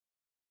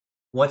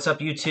What's up,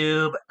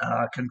 YouTube?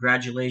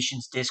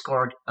 Congratulations,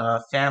 Discord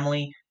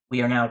family.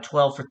 We are now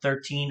 12 for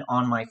 13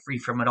 on my free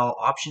from it all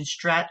option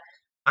strat.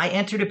 I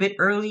entered a bit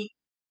early.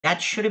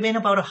 That should have been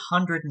about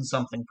 100 and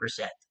something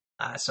percent.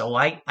 So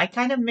I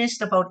kind of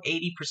missed about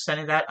 80%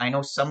 of that. I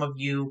know some of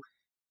you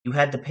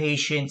had the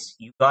patience.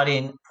 You got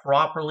in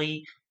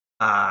properly.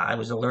 I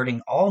was alerting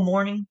all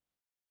morning.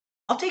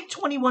 I'll take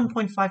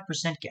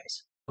 21.5%,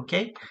 guys.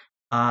 Okay?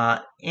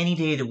 Any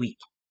day of the week.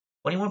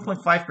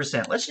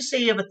 21.5%. Let's just say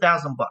you have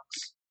 $1,000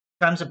 bucks.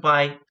 Times it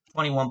by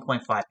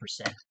 21.5%.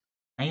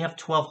 Now you have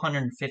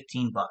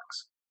 $1,215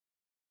 bucks.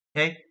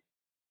 Okay?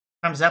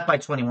 Times that by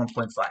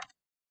 21.5.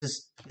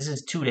 This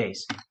is 2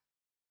 days.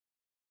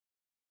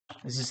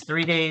 This is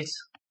 3 days.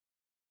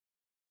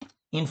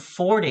 In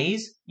 4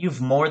 days, you've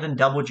more than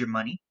doubled your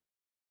money.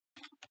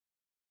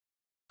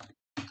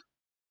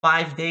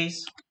 5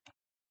 days.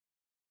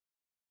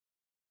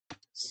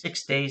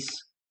 6 days.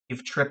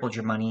 You've tripled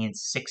your money in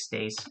 6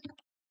 days.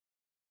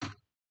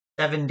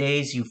 7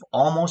 days, you've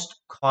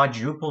almost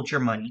quadrupled your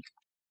money.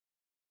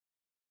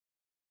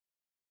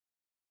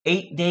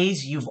 8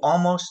 days, you've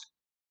almost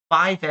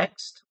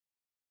 5x'd.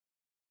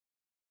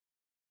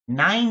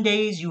 9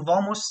 days, you've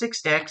almost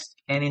 6x'd.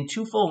 And in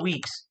 2 full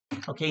weeks,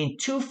 okay, in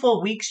 2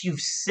 full weeks, you've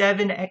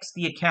 7x'd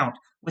the account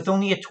with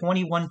only a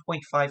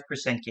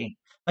 21.5% gain.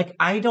 Like,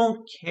 I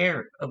don't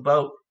care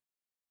about,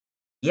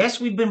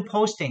 yes, we've been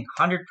posting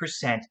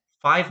 100%,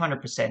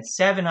 500%,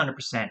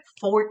 700%,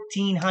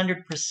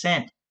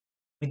 1,400%.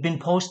 We've been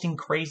posting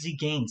crazy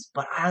gains,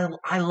 but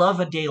I love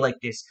a day like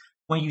this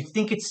when you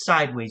think it's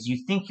sideways.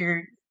 You think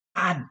you're,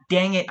 ah,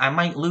 dang it, I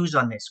might lose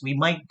on this. We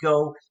might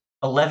go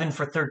 11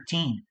 for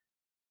 13.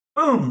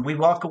 Boom, we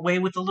walk away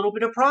with a little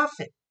bit of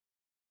profit.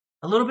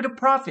 A little bit of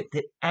profit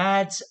that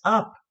adds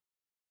up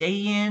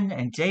day in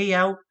and day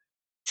out.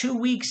 2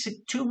 weeks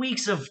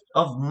of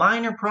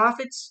minor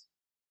profits,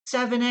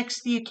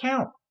 7x the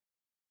account.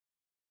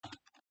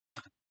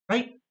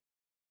 Right?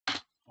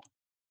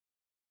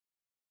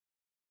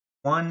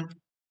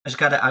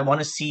 I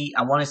want to see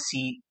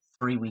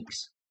 3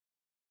 weeks.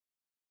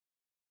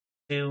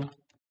 2,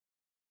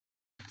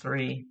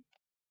 3,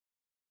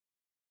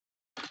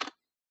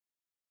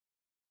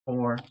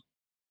 4,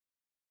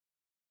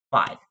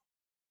 5.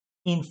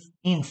 In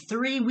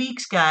 3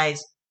 weeks,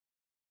 guys,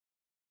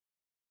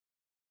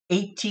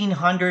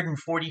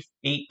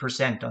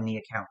 1,848% on the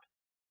account.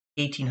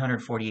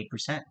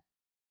 1,848%.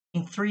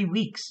 In 3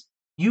 weeks,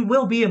 you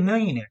will be a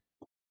millionaire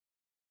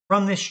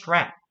from this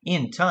strat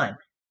in time.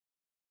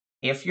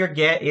 If you're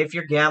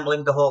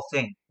gambling the whole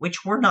thing,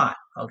 which we're not,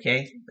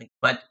 okay?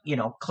 But, you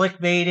know,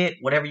 clickbait it,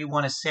 whatever you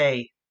want to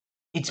say,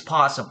 it's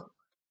possible.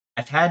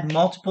 I've had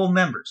multiple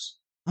members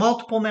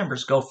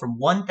go from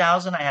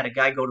 1,000. I had a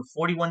guy go to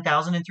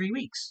 41,000 in 3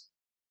 weeks.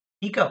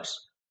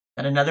 Pecos.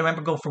 And another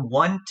member go from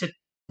 1 to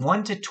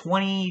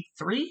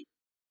 23.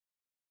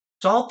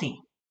 Salty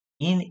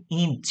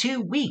in 2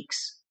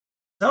 weeks.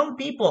 Some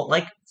people,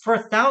 like, for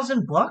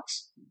 $1,000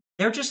 bucks,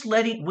 they're just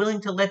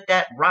willing to let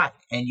that ride,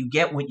 and you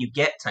get what you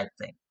get type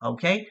thing.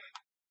 Okay,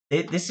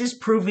 this is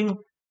proving,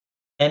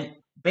 and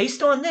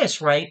based on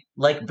this, right?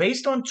 Like,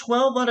 based on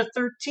 12 out of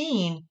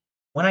 13,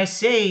 when I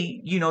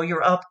say, you know,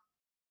 you're up.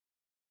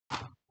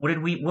 What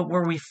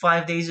were we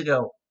 5 days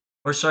ago?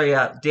 Or sorry,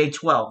 day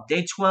 12.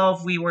 Day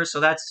 12 we were, so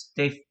that's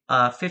day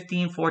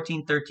 15,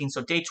 14, 13.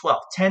 So day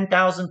 12,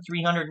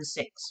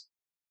 10,306.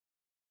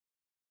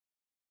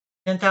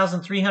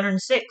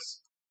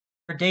 10,306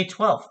 for day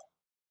 12.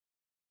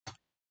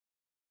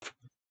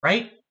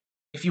 Right?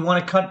 If you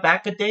want to cut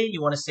back a day,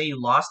 you want to say you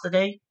lost a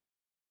day,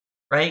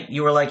 right?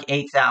 You were like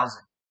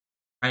 8,000,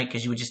 right?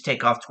 Because you would just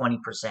take off 20%.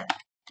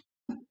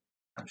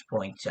 Times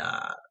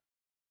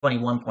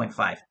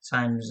 21.5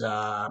 times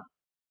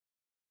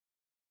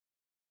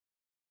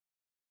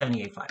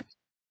 78.5.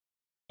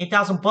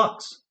 8,000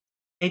 bucks.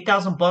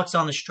 8,000 bucks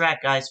on the strat,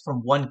 guys,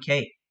 from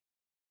 1K.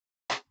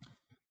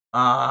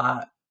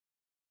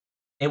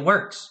 It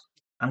works.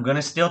 I'm going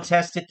to still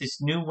test it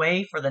this new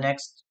way for the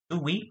next 2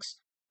 weeks,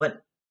 but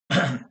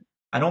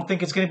I don't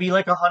think it's going to be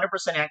like 100%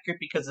 accurate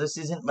because this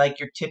isn't like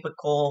your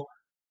typical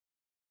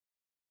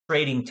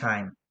trading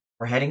time.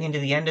 We're heading into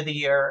the end of the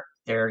year.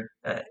 Their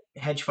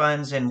hedge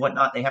funds and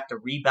whatnot, they have to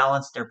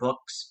rebalance their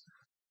books.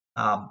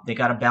 They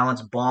got to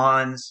balance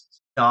bonds,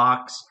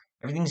 stocks.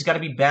 Everything's got to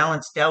be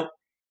balanced out.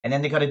 And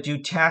then they got to do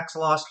tax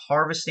loss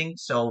harvesting.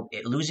 So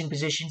losing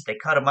positions, they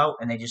cut them out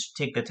and they just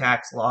take the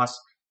tax loss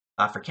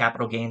for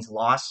capital gains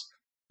loss.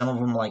 Some of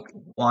them like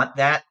want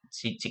that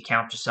to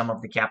counter some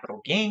of the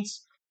capital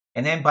gains.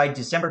 And then by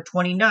December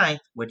 29th,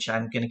 which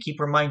I'm going to keep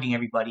reminding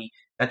everybody,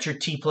 that's your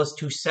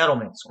T+2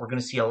 settlements. We're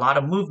going to see a lot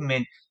of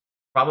movement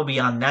probably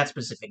on that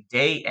specific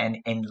day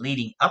and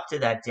leading up to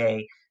that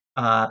day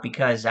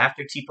because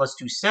after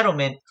T+2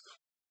 settlement,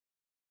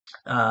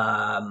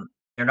 they're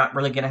not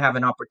really going to have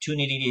an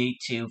opportunity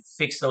to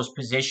fix those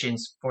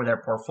positions for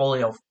their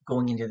portfolio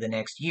going into the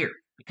next year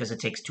because it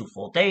takes 2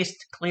 full days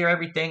to clear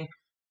everything.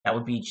 That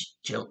would be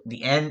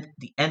the end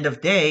of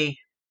day,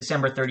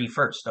 December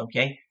 31st,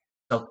 okay?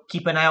 So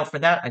keep an eye out for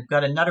that. I've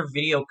got another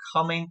video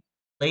coming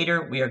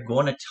later we are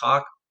going to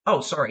talk. Oh,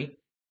 sorry.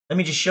 Let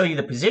me just show you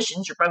the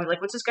positions. You're probably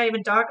like, what's this guy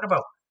even talking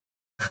about?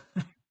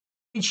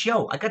 Good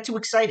show. I got too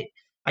excited.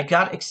 I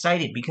got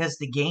excited because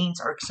the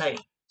gains are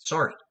exciting.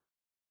 Sorry.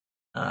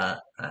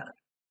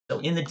 So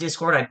in the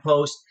Discord, I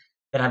post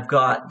that I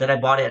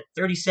bought it at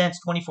 30 cents,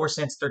 24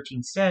 cents,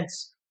 13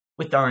 cents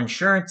with our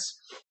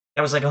insurance.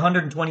 That was like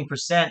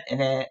 120%, and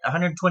then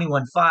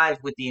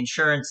 121.5 with the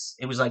insurance.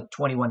 It was like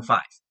 21.5.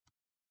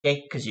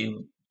 Okay, because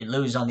you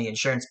lose on the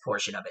insurance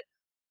portion of it.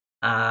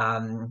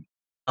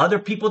 Other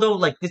people though,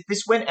 like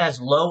this went as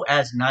low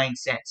as 9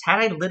 cents. Had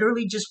I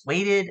literally just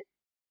waited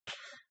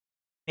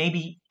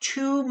maybe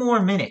 2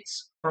 more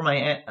minutes for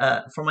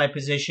my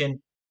position,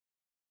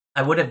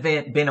 I would have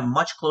been a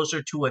much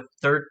closer to a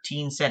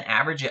 13-cent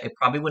average. It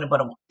probably would have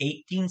been about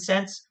 18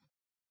 cents,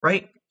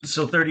 right?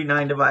 So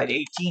 39 divided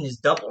 18 is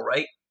double,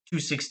 right?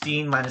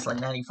 216 minus like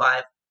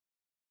 95.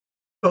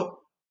 Oh,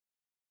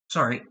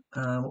 sorry.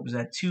 What was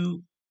that?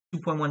 2.16?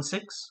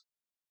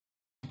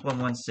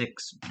 2.16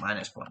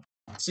 minus 1.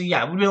 So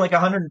yeah, it would be like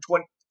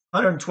 120,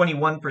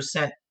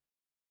 121%,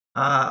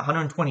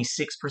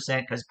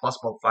 126% because plus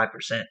about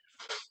 5%.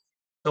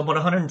 So about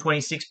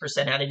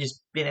 126% had I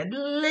just been a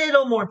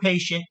little more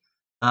patient.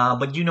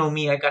 But you know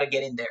me, I got to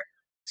get in there.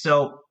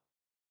 So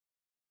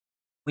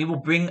we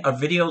will bring a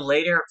video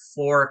later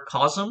for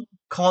COSM.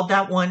 Called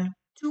that one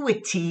to a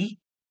T.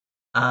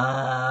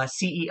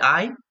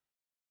 CEI.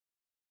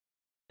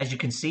 As you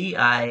can see,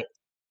 I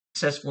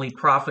successfully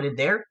profited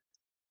there.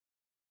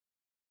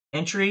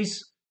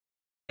 Entries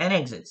and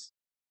exits.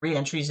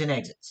 Re-entries and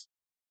exits.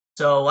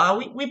 So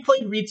we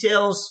played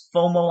retails,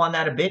 FOMO on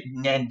that a bit,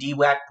 and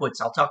dwac puts.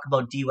 I'll talk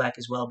about dwac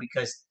as well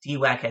because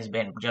dwac has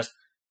been just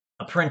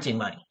a printing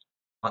money.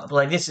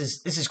 Like this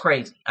is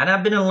crazy, and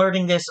I've been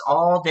alerting this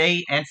all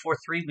day and for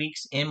 3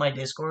 weeks in my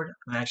Discord.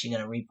 I'm actually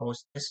gonna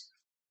repost this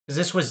because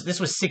this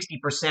was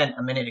 60%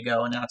 a minute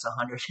ago, and now it's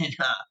 100.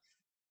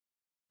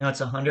 Now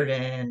it's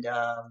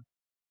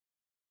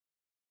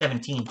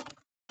 117.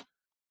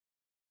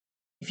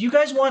 If you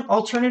guys want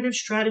alternative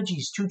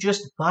strategies to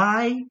just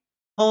buy,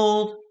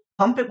 hold,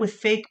 pump it with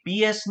fake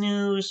BS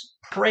news,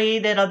 pray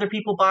that other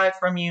people buy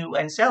from you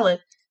and sell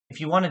it. If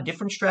you want a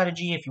different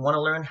strategy, if you want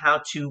to learn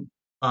how to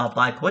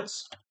buy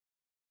puts,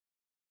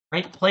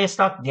 right? Play a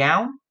stock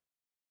down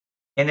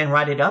and then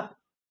ride it up,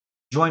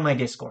 join my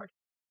Discord.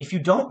 If you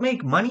don't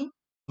make money,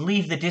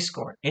 leave the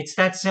Discord. It's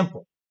that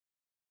simple.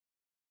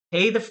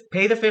 Pay the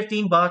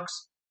 $15,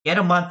 get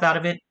a month out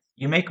of it.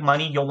 You make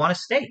money, you'll want to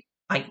stay.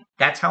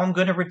 That's how I'm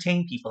going to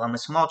retain people. I'm a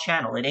small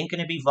channel. It ain't going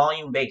to be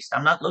volume based.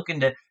 I'm not looking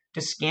to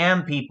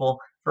scam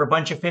people for a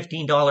bunch of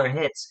 $15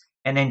 hits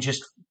and then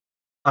just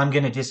I'm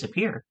going to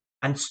disappear.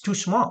 It's too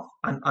small.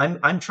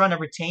 I'm trying to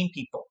retain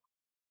people.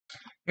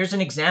 Here's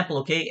an example,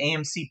 okay?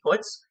 AMC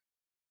puts.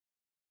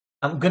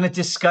 I'm going to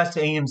discuss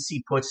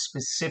AMC puts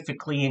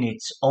specifically in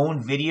its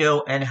own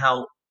video and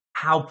how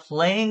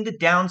playing the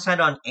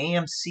downside on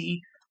AMC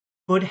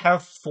could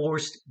have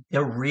forced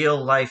the real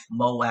life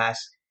MOAS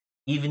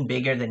even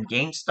bigger than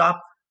GameStop,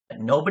 but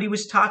nobody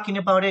was talking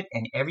about it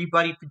and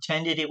everybody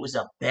pretended it was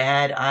a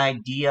bad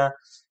idea.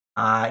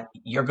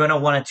 You're going to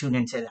want to tune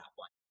into that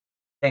one.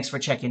 Thanks for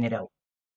checking it out.